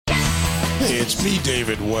Hey, it's me,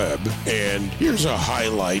 David Webb, and here's a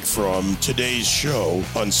highlight from today's show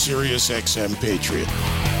on Sirius XM Patriot.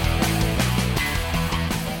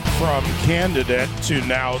 From candidate to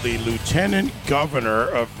now the Lieutenant Governor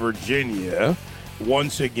of Virginia,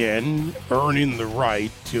 once again earning the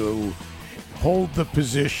right to hold the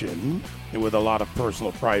position with a lot of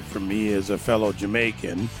personal pride for me as a fellow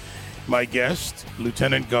Jamaican. My guest,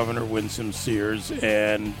 Lieutenant Governor Winsome Sears,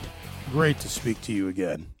 and great to speak to you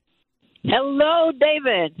again. Hello,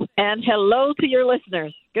 David, and hello to your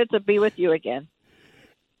listeners. Good to be with you again.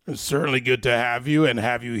 It's certainly good to have you and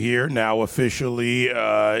have you here now officially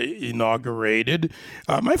inaugurated.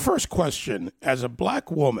 My first question, as a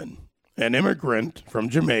black woman, an immigrant from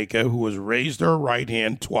Jamaica who has raised her right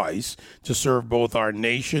hand twice to serve both our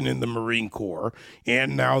nation in the Marine Corps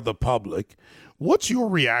and now the public, what's your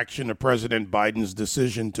reaction to President Biden's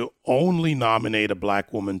decision to only nominate a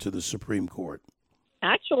black woman to the Supreme Court?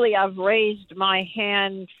 Actually, I've raised my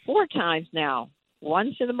hand 4 times now.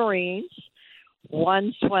 Once in the Marines,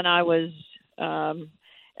 once when I was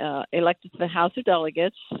elected to the House of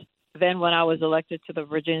Delegates, then when I was elected to the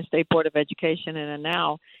Virginia State Board of Education, and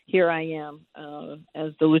now here I am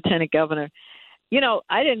as the Lieutenant Governor. You know,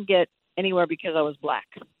 I didn't get anywhere because I was black,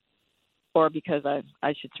 or because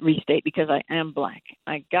I should restate, because I am black.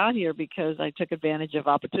 I got here because I took advantage of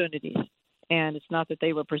opportunities. And it's not that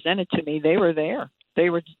they were presented to me. They were there. They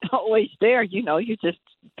were always there. You know, you just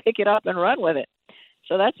pick it up and run with it.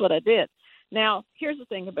 So that's what I did. Now, here's the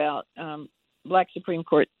thing about black Supreme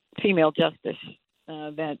Court female justice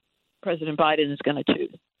that President Biden is going to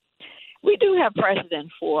choose. We do have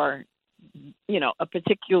precedent for, you know, a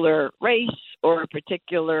particular race or a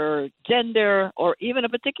particular gender or even a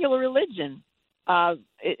particular religion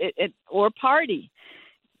or party.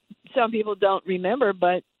 Some people don't remember,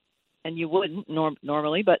 and you wouldn't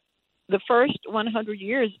normally, but the first 100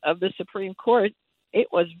 years of the Supreme Court, it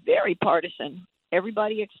was very partisan.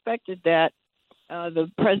 Everybody expected that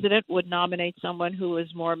the president would nominate someone who was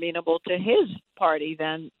more amenable to his party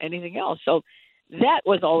than anything else. So that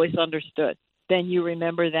was always understood. Then you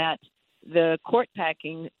remember that the court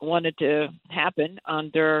packing wanted to happen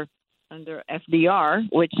under FDR,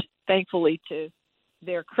 which thankfully, to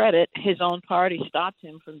their credit, his own party stopped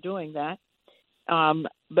him from doing that.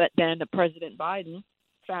 But then President Biden,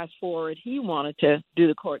 fast forward, he wanted to do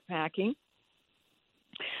the court packing.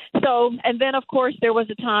 So, and then, of course, there was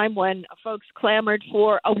a time when folks clamored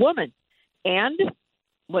for a woman. And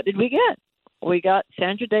what did we get? We got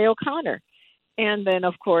Sandra Day O'Connor. And then,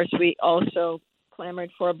 of course, we also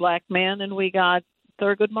clamored for a black man, and we got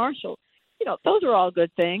Thurgood Marshall. You know, those are all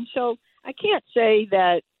good things. So I can't say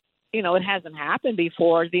that, you know, it hasn't happened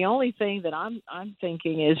before. The only thing that I'm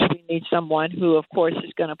thinking is we need someone who, of course,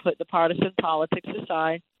 is going to put the partisan politics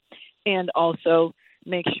aside and also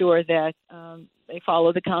make sure that they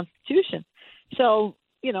follow the Constitution. So,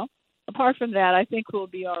 you know, apart from that, I think we'll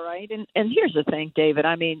be all right. And here's the thing, David.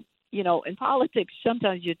 I mean, you know, in politics,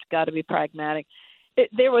 sometimes you've got to be pragmatic.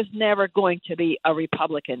 There was never going to be a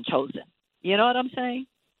Republican chosen. You know what I'm saying?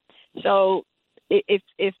 So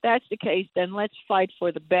if that's the case, then let's fight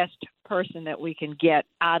for the best person that we can get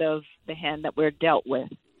out of the hand that we're dealt with.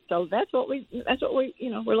 So that's what we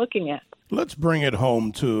we're looking at. Let's bring it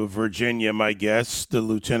home to Virginia, my guest, the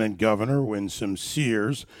Lieutenant Governor, Winsome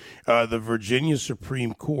Sears. The Virginia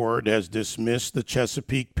Supreme Court has dismissed the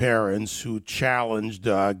Chesapeake parents who challenged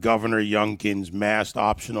Governor Youngkin's masked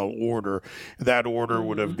optional order. That order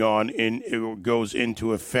would have goes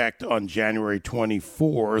into effect on January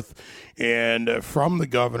 24th. And from the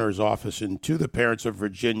governor's office and to the parents of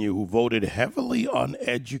Virginia who voted heavily on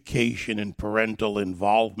education and parental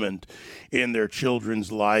involvement in their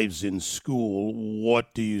children's lives in school,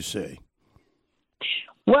 what do you say?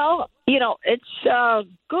 Well, you know, it's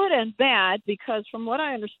good and bad because from what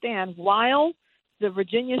I understand, while the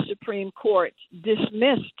Virginia Supreme Court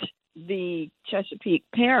dismissed the Chesapeake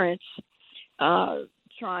parents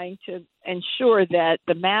trying to ensure that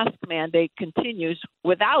the mask mandate continues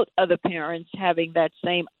without other parents having that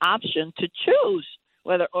same option to choose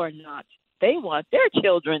whether or not they want their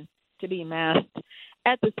children to be masked.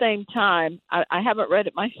 At the same time, I haven't read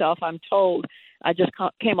it myself. I'm told, I just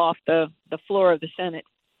came off the floor of the Senate.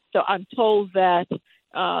 So I'm told that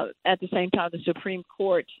at the same time, the Supreme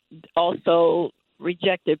Court also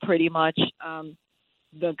rejected pretty much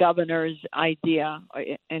the governor's idea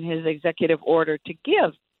and his executive order to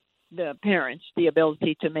give the parents the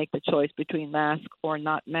ability to make the choice between mask or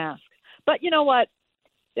not mask. But you know what?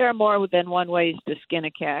 There are more than one ways to skin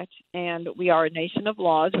a cat, and we are a nation of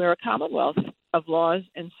laws. We're a commonwealth of laws,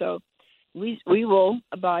 and so we will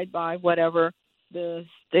abide by whatever the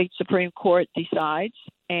state Supreme Court decides.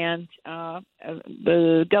 and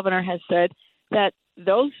the governor has said that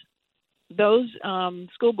those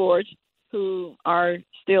school boards who are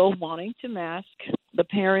still wanting to mask, the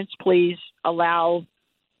parents, please allow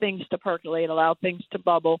things to percolate, allow things to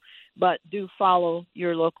bubble, but do follow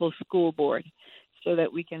your local school board so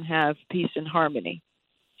that we can have peace and harmony.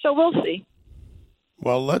 So we'll see.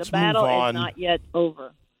 Well, let's move on. The battle is not yet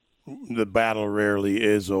over. The battle rarely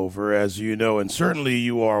is over, as you know, and certainly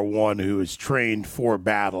you are one who is trained for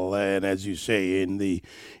battle. And as you say, in the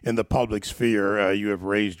public sphere, you have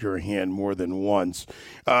raised your hand more than once.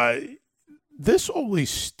 This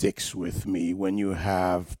always sticks with me when you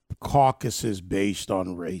have caucuses based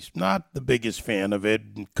on race. Not the biggest fan of it,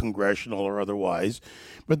 congressional or otherwise,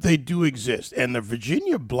 but they do exist. And the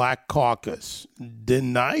Virginia Black Caucus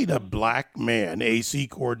denied a black man, A.C.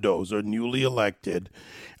 Cardozo, newly elected,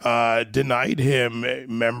 denied him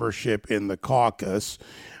membership in the caucus.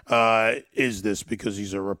 Is this because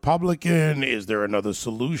he's a Republican? Is there another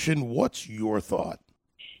solution? What's your thought?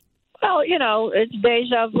 Well, it's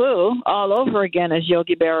deja vu all over again, as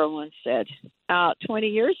Yogi Berra once said. 20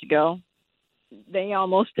 years ago, they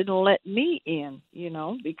almost didn't let me in,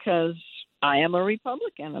 because I am a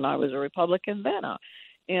Republican, and I was a Republican then.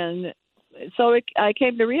 And so I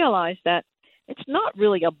came to realize that it's not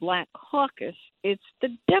really a black caucus. It's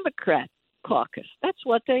the Democrat caucus. That's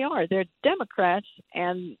what they are. They're Democrats,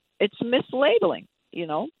 and it's mislabeling.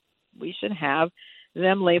 We should have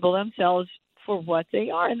them label themselves for what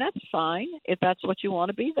they are, and that's fine. If that's what you want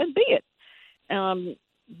to be, then be it.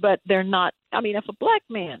 But they're not. I mean, if a black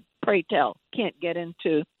man, pray tell, can't get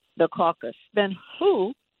into the caucus, then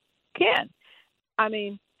who can? I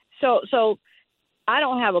mean, so I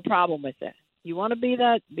don't have a problem with that. You want to be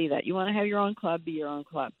that, be that. You want to have your own club, be your own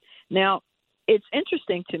club. Now, it's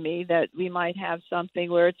interesting to me that we might have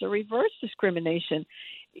something where it's a reverse discrimination.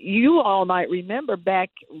 You all might remember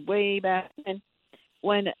way back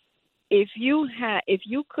when if you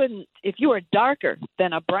were darker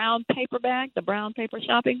than a brown paper bag, the brown paper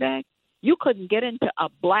shopping bag, you couldn't get into a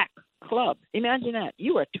black club. Imagine that.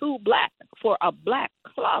 You were too black for a black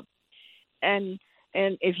club. And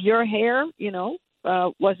if your hair,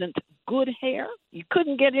 wasn't good hair, you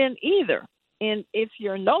couldn't get in either. And if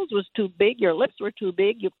your nose was too big, your lips were too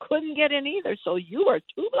big, you couldn't get in either. So you were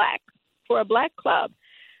too black for a black club.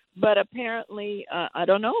 But apparently, I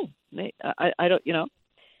don't know. I don't,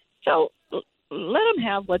 So let them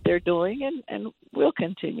have what they're doing, and we'll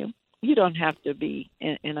continue. You don't have to be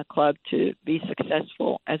in a club to be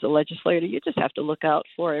successful as a legislator. You just have to look out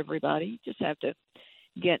for everybody. You just have to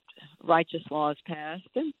get righteous laws passed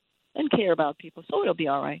and care about people. So it'll be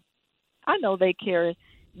all right. I know they care.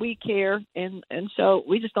 We care. And so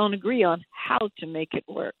we just don't agree on how to make it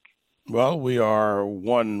work. Well, we are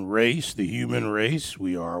one race, the human race.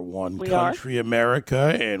 We are one country,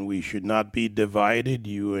 America, and we should not be divided.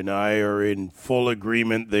 You and I are in full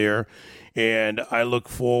agreement there. And I look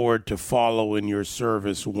forward to following your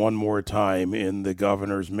service one more time in the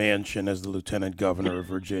governor's mansion as the lieutenant governor of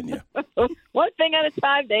Virginia. One thing at a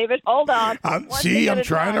time, David. Hold on. I'm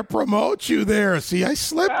trying to promote you there. See, I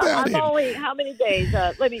slipped that in. How many days?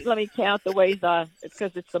 Let me count the ways.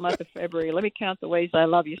 Because it's the month of February. Let me count the ways I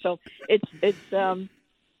love you. So it's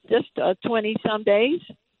just 20-some days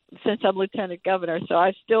since I'm lieutenant governor. So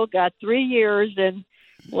I've still got 3 years and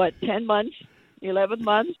 10 months, 11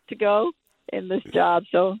 months to go in this job.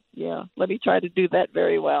 So, yeah, let me try to do that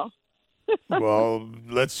very well. Well,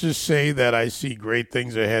 let's just say that I see great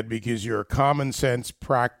things ahead because you're common sense,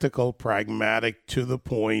 practical, pragmatic, to the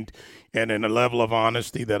point, and in a level of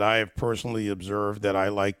honesty that I have personally observed that I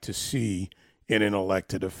like to see in an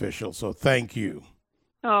elected official. So thank you.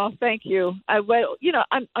 Oh, thank you.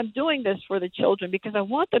 I'm doing this for the children because I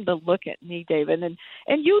want them to look at me, David, and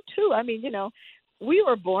you too. I mean, we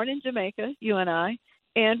were born in Jamaica, you and I,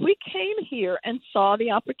 and we came here and saw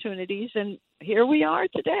the opportunities, and here we are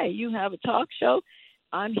today. You have a talk show.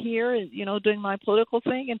 I'm here, doing my political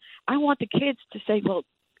thing, and I want the kids to say, well,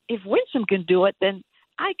 if Winsome can do it, then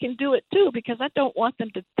I can do it too, because I don't want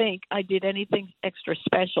them to think I did anything extra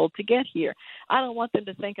special to get here. I don't want them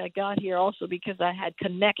to think I got here also because I had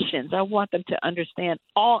connections. I want them to understand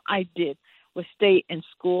all I did was stay in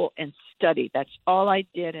school and study. That's all I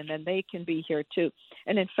did, and then they can be here too.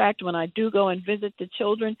 And in fact, when I do go and visit the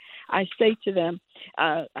children, I say to them,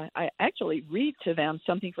 I actually read to them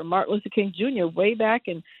something from Martin Luther King Jr. way back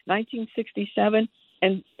in 1967,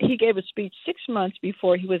 and he gave a speech 6 months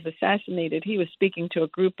before he was assassinated. He was speaking to a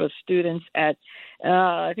group of students at,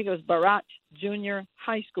 I think it was Barat Junior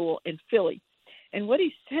High School in Philly. And what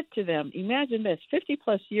he said to them, imagine this,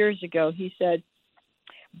 50-plus years ago, he said,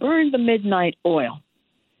 "Burn the midnight oil.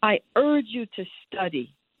 I urge you to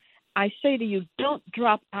study I say to you, don't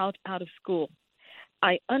drop out of school.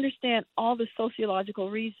 I understand all the sociological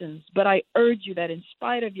reasons, but I urge you that in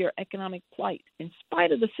spite of your economic plight, in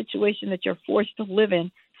spite of the situation that you're forced to live in,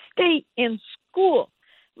 stay in school.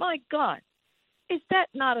 My God, is that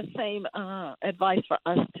not the same advice for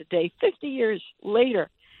us today, 50 years later?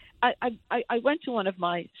 I went to one of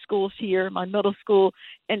my schools here, my middle school,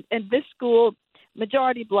 and this school,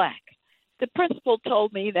 majority black. The principal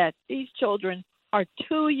told me that these children are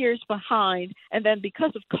 2 years behind, and then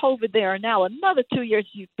because of COVID, they are now another 2 years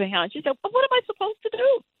behind. She said, well, what am I supposed to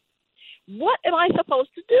do? What am I supposed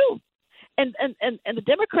to do? And the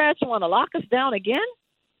Democrats want to lock us down again?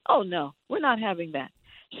 Oh, no, we're not having that.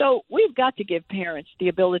 So we've got to give parents the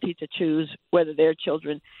ability to choose whether their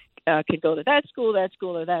children can go to that school,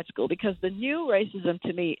 or that school, because the new racism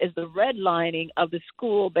to me is the redlining of the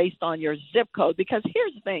school based on your zip code. Because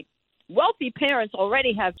here's the thing, wealthy parents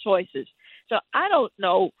already have choices. So I don't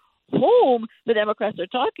know whom the Democrats are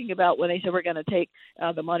talking about when they say we're going to take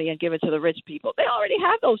the money and give it to the rich people. They already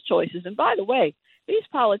have those choices. And by the way, these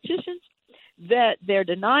politicians that they're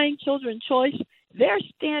denying children choice, they're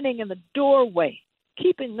standing in the doorway,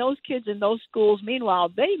 keeping those kids in those schools. Meanwhile,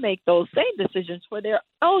 they make those same decisions for their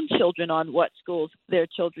own children on what schools their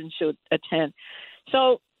children should attend.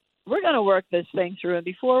 So we're going to work this thing through. And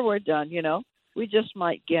before we're done, we just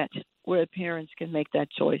might get where parents can make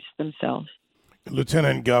that choice themselves.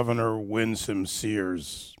 Lieutenant Governor Winsome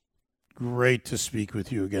Sears, great to speak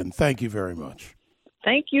with you again. Thank you very much.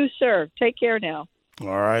 Thank you, sir. Take care now. All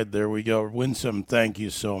right, there we go. Winsome, thank you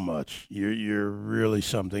so much. You're really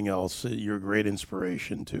something else. You're a great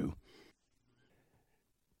inspiration, too.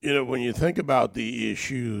 When you think about the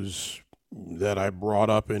issues that I brought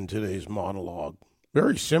up in today's monologue,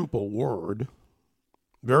 very simple word,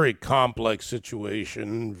 very complex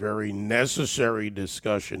situation, very necessary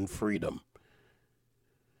discussion, freedom.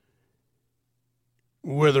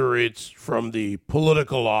 Whether it's from the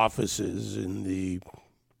political offices and the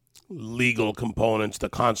legal components, the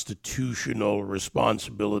constitutional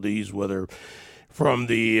responsibilities, whether from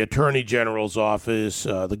the Attorney General's office,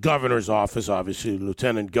 the governor's office, obviously,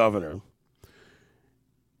 Lieutenant Governor,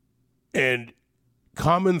 and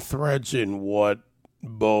common threads in what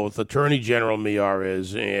both Attorney General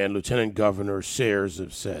Miyares and Lieutenant Governor Sears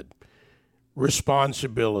have said.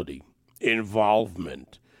 Responsibility,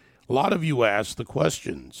 involvement. A lot of you ask the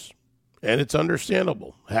questions, and it's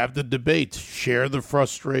understandable. Have the debates, share the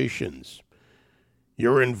frustrations.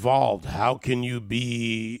 You're involved. How can you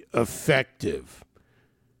be effective?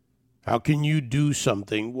 How can you do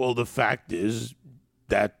something? Well, the fact is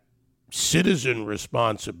that citizen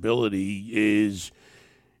responsibility is,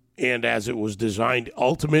 and as it was designed,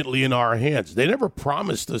 ultimately in our hands. They never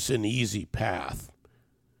promised us an easy path.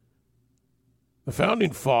 The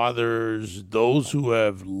Founding Fathers, those who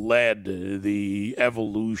have led the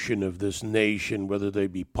evolution of this nation, whether they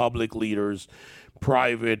be public leaders,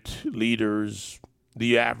 private leaders,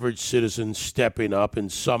 the average citizen stepping up in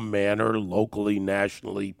some manner, locally,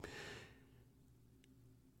 nationally,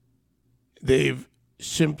 they've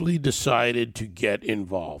simply decided to get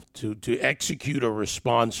involved, to execute a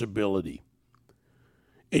responsibility.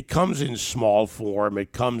 It comes in small form.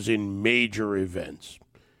 It comes in major events.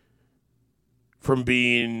 From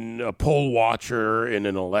being a poll watcher in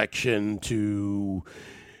an election to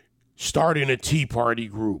starting a Tea Party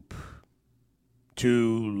group,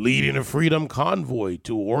 to leading a freedom convoy,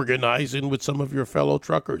 to organizing with some of your fellow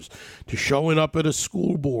truckers, to showing up at a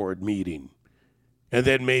school board meeting, and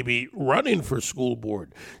then maybe running for school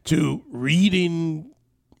board, to reading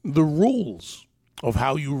the rules of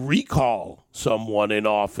how you recall someone in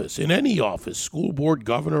office, in any office, school board,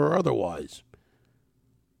 governor, or otherwise.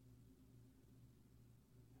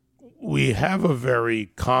 We have a very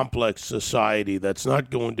complex society that's not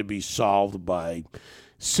going to be solved by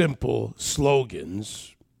simple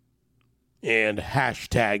slogans and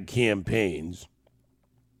hashtag campaigns.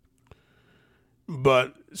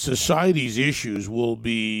 But society's issues will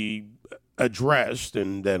be addressed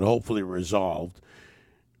and then hopefully resolved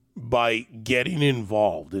by getting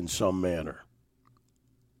involved in some manner.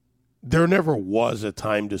 There never was a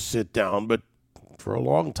time to sit down, but for a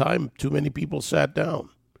long time, too many people sat down.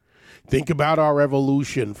 Think about our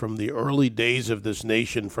evolution from the early days of this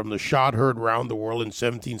nation, from the shot heard round the world in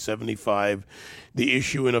 1775, the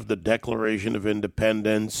issuing of the Declaration of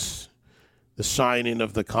Independence, the signing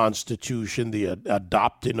of the Constitution, the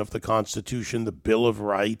adopting of the Constitution, the Bill of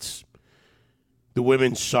Rights, the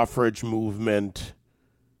women's suffrage movement,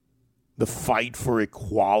 the fight for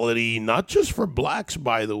equality, not just for blacks,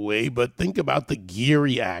 by the way, but think about the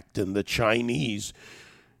Geary Act and the Chinese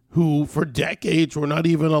who for decades were not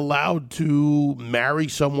even allowed to marry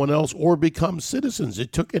someone else or become citizens.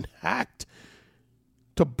 It took an act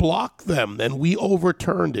to block them, and we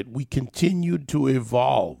overturned it. We continued to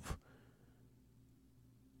evolve.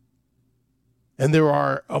 And there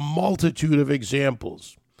are a multitude of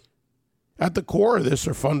examples. At the core of this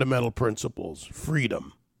are fundamental principles,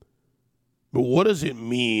 freedom. But what does it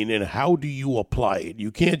mean and how do you apply it?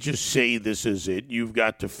 You can't just say this is it. You've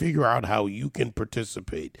got to figure out how you can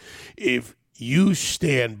participate. If you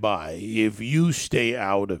stand by, if you stay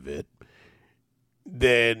out of it,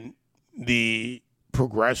 then the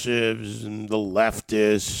progressives and the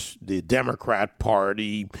leftists, the Democrat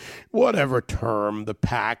Party, whatever term, the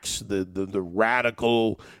PACs, the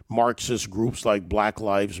radical Marxist groups like Black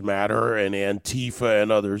Lives Matter and Antifa and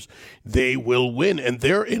others, they will win. And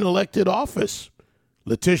they're in elected office.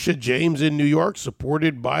 Letitia James in New York,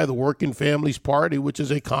 supported by the Working Families Party, which is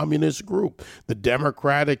a communist group. The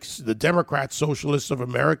Democrat Socialists of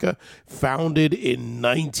America, founded in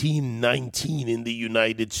 1919 in the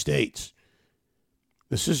United States.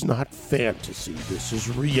 This is not fantasy. This is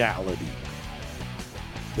reality.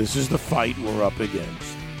 This is the fight we're up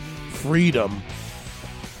against. Freedom,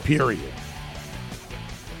 period.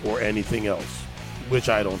 Or anything else, which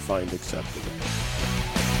I don't find acceptable.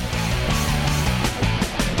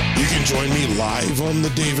 You can join me live on The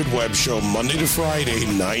David Webb Show, Monday to Friday,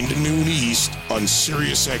 9 to noon East, on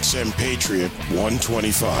SiriusXM Patriot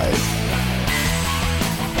 125.